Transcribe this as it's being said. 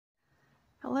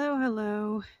Hello,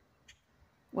 hello.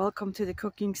 Welcome to the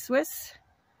Cooking Swiss.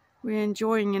 We're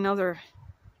enjoying another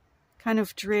kind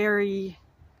of dreary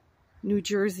New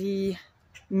Jersey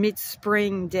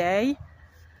mid-spring day.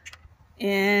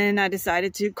 And I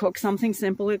decided to cook something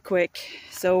simple and quick.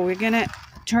 So we're gonna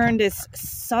turn this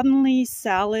suddenly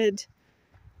salad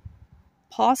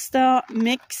pasta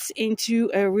mix into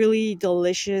a really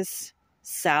delicious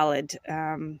salad.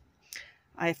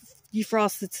 I've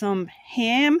defrosted some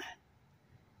ham.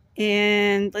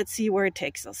 And let's see where it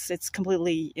takes us. It's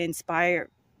completely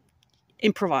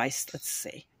improvised, let's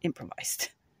say, improvised.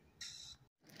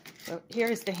 So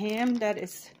here's the ham that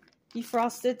is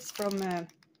defrosted from,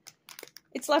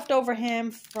 it's leftover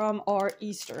ham from our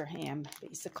Easter ham,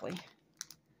 basically.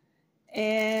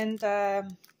 And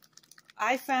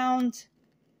I found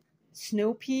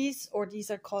snow peas, or these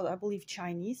are called, I believe,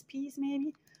 Chinese peas,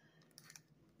 maybe.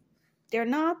 They're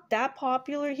not that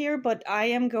popular here, but I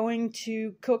am going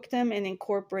to cook them and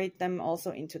incorporate them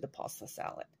also into the pasta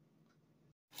salad.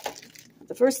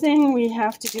 The first thing we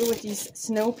have to do with these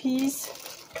snow peas,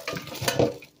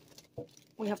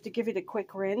 we have to give it a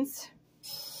quick rinse.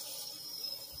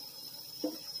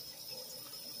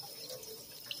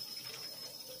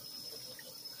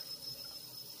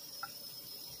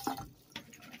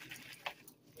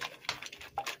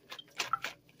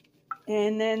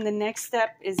 And then the next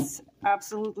step is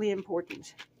absolutely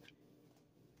important.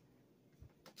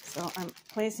 So I'm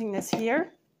placing this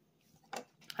here.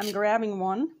 I'm grabbing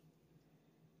one.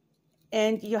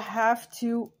 And you have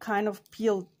to kind of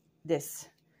peel this.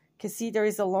 Because see, there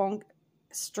is a long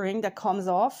string that comes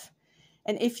off.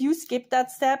 And if you skip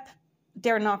that step,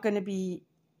 they're not going to be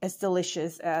as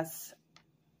delicious as,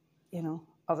 you know,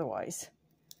 otherwise.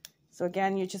 So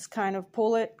again, you just kind of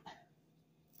pull it.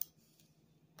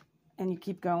 And you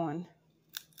keep going.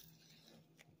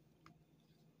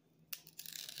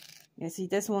 You see,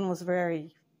 this one was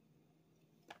very,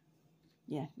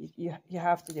 yeah, you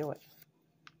have to do it.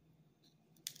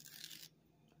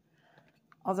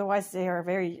 Otherwise, they are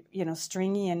very, you know,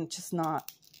 stringy and just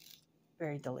not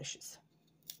very delicious.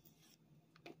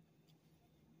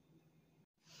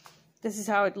 This is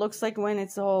how it looks like when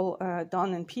it's all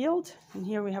done and peeled. And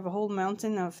here we have a whole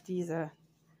mountain of these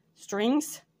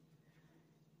strings.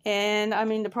 And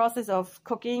I'm in the process of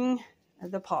cooking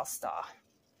the pasta.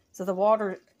 So the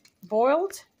water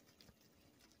boiled.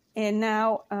 And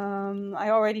now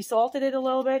I already salted it a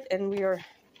little bit. And we are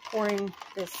pouring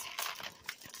this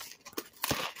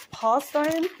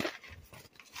pasta in.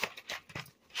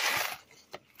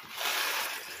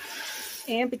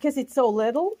 And because it's so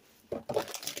little,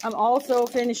 I'm also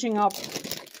finishing up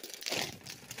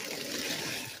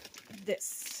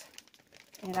this.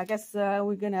 And I guess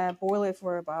we're gonna boil it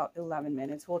for about 11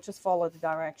 minutes. We'll just follow the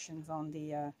directions on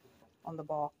the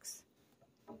box.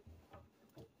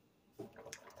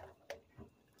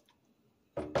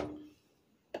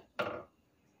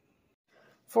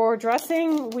 For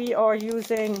dressing, we are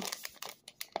using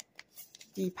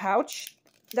the pouch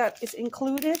that is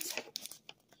included.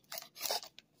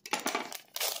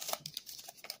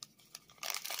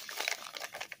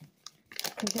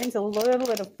 Contains a little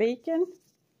bit of bacon.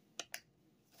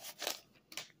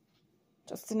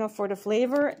 Just enough for the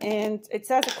flavor, and it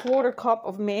says 1/4 cup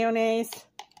of mayonnaise.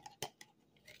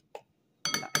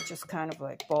 No, just kind of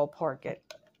like ballpark it.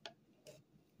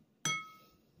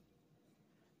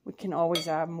 We can always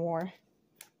add more.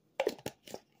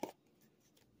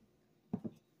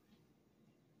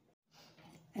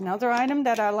 Another item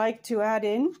that I like to add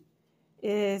in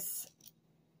is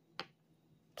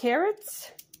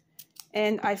carrots,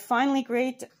 and I finely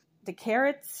grate the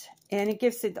carrots, and it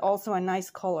gives it also a nice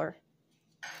color.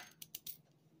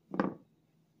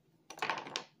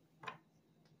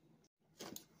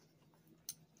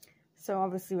 So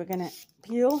obviously we're going to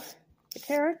peel the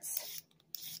carrots.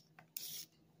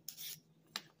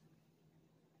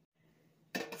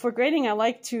 For grating, I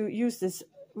like to use this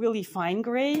really fine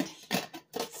grate.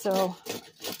 So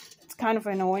it's kind of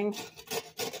annoying.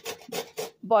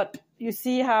 But you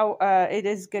see how it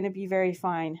is going to be very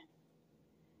fine.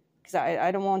 Because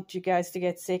I don't want you guys to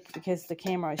get sick because the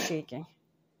camera is shaking.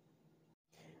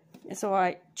 So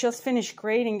I just finished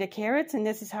grating the carrots, and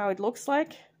this is how it looks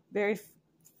like. Very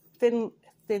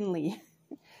thinly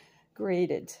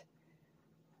grated.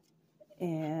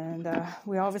 And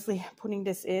we're obviously putting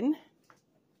this in.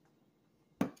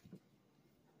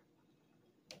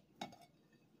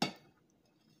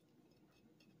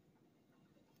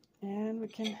 And we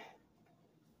can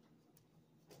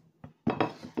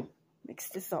mix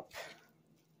this up.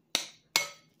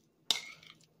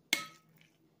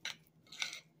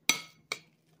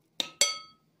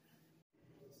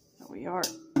 So we are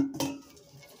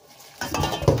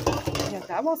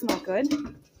that was not good.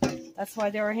 That's why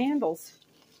there are handles.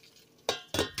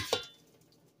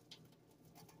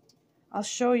 I'll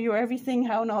show you everything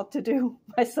how not to do.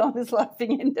 My son is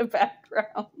laughing in the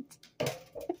background.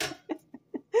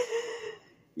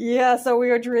 Yeah, so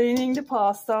we are draining the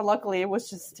pasta. Luckily,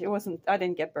 I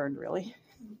didn't get burned really.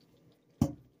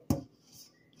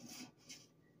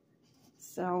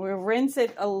 So we'll rinse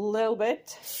it a little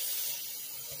bit.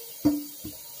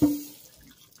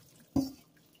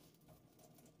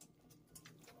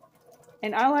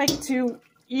 And I like to,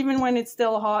 even when it's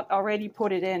still hot, already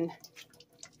put it in.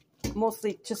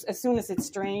 Mostly just as soon as it's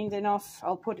drained enough,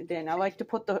 I'll put it in. I like to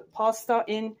put the pasta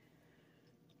in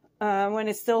when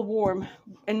it's still warm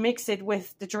and mix it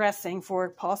with the dressing for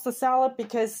pasta salad,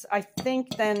 because I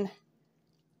think then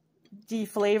the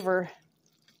flavor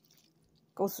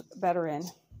goes better in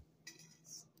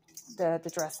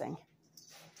the dressing.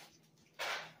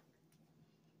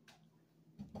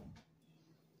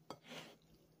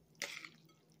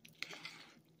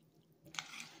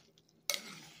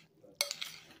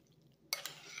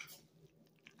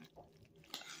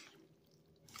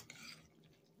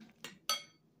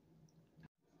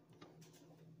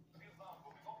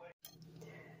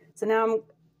 So now I'm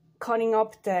cutting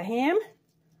up the ham,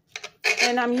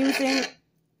 and I'm using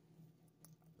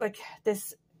like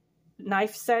this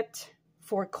knife set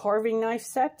for carving knife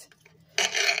set.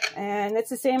 And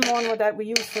it's the same one that we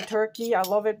use for turkey. I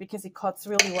love it because it cuts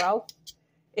really well.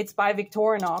 It's by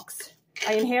Victorinox.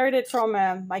 I inherited from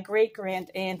my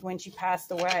great-grand aunt when she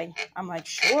passed away. I'm like,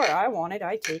 sure, I want it.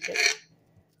 I take it.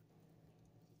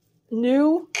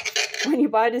 New, when you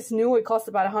buy this new, it costs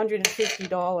about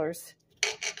 $150.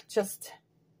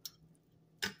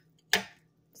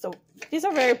 So these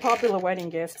are very popular wedding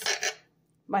gifts.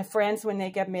 My friends, when they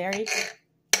get married,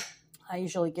 I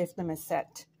usually give them a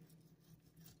set.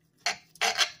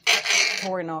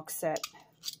 Victorinox set.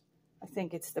 I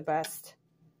think it's the best.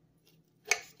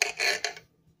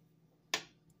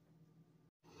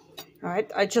 All right,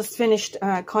 I just finished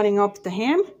cutting up the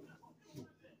ham.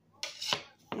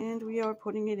 And we are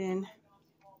putting it in.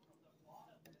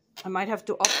 I might have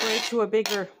to upgrade to a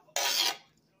bigger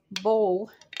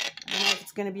bowl. I don't know if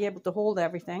it's going to be able to hold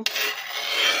everything.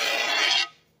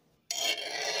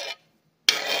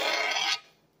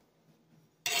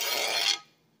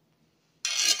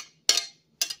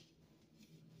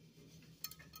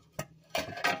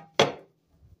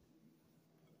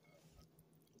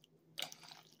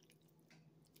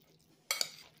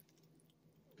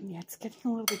 Yeah, it's getting a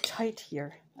little bit tight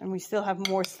here, and we still have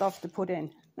more stuff to put in.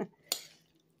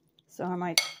 So I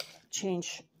might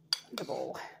change the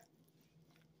bowl.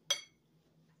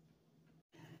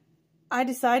 I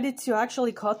decided to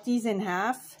actually cut these in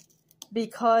half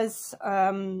because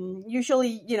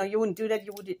usually, you know, you wouldn't do that.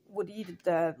 You would eat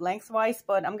it lengthwise,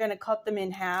 but I'm going to cut them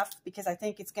in half because I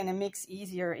think it's going to mix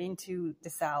easier into the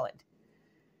salad.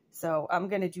 So I'm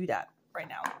going to do that right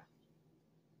now. All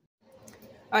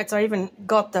right, so I even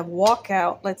got the wok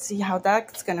out. Let's see how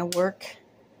that's going to work.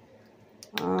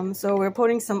 So we're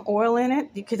putting some oil in it.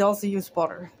 You could also use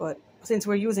butter, but since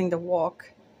we're using the wok,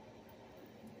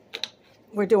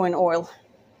 we're doing oil.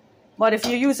 But if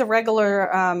you use a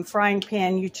regular frying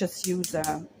pan, you just use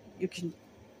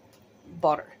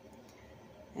butter.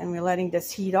 And we're letting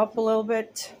this heat up a little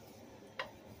bit.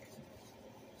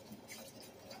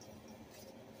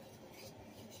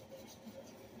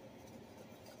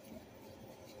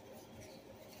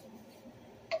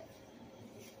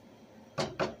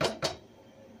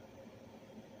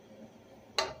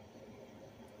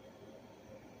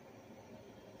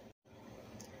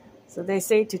 So they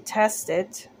say to test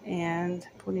it, and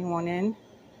putting one in,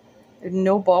 there's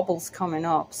no bubbles coming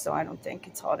up, so I don't think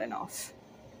it's hot enough.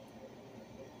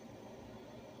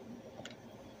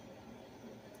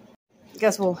 I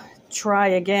guess we'll try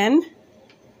again.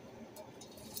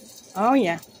 Oh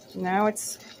yeah, now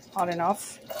it's hot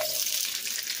enough.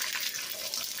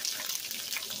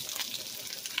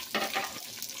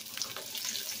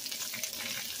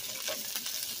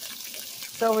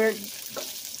 So we're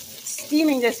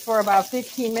steaming this for about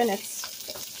 15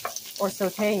 minutes, or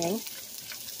sauteing.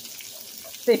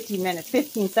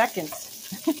 15 seconds.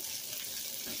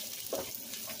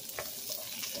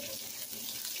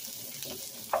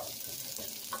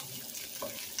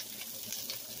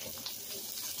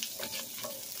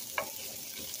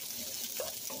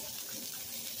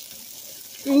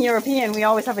 Being European, we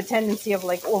always have a tendency of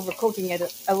like overcooking it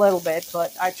a little bit,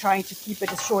 but I'm trying to keep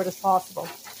it as short as possible.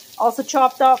 Also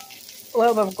chopped up a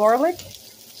little bit of garlic.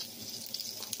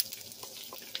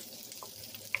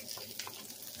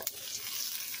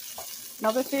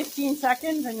 Another 15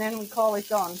 seconds and then we call it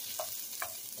done.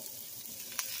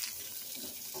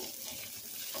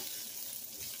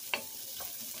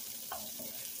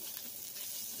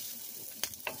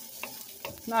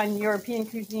 not in European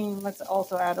cuisine. Let's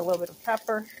also add a little bit of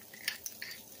pepper.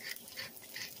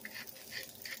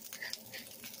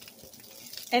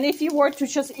 And if you were to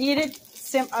just eat it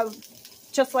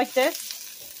just like this,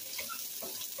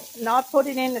 not put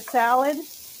it in the salad,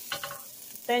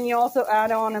 then you also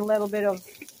add on a little bit of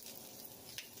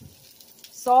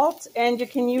salt, and you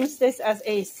can use this as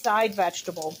a side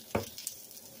vegetable.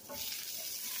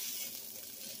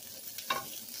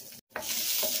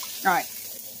 All right,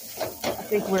 I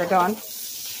think we're done.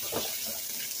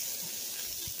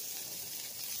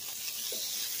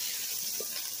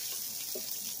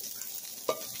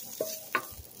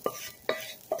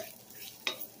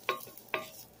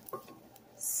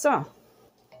 So,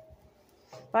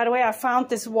 by the way, I found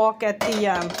this wok at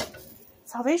the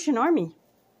Salvation Army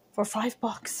for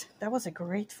 $5. That was a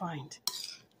great find.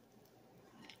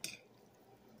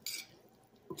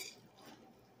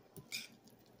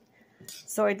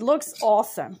 So it looks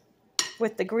awesome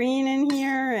with the green in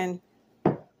here and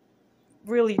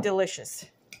really delicious.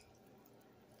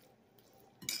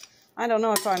 I don't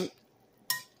know if I'm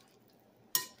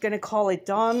gonna call it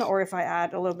done or if I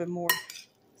add a little bit more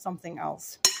something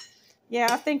else. Yeah,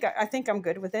 I think I'm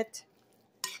good with it.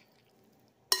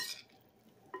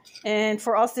 And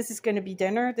for us, this is going to be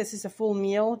dinner. This is a full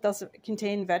meal. It does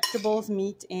contain vegetables,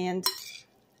 meat, and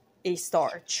a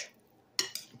starch.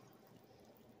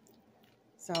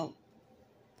 So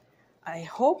I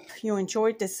hope you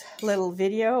enjoyed this little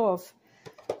video of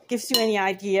gives you any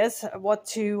ideas of what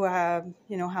to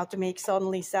how to make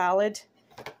suddenly salad,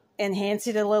 enhance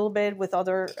it a little bit with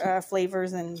other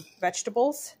flavors and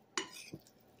vegetables.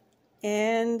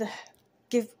 And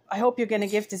I hope you're going to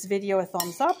give this video a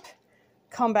thumbs up.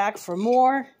 Come back for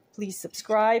more. Please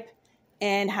subscribe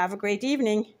and have a great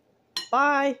evening.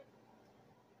 Bye.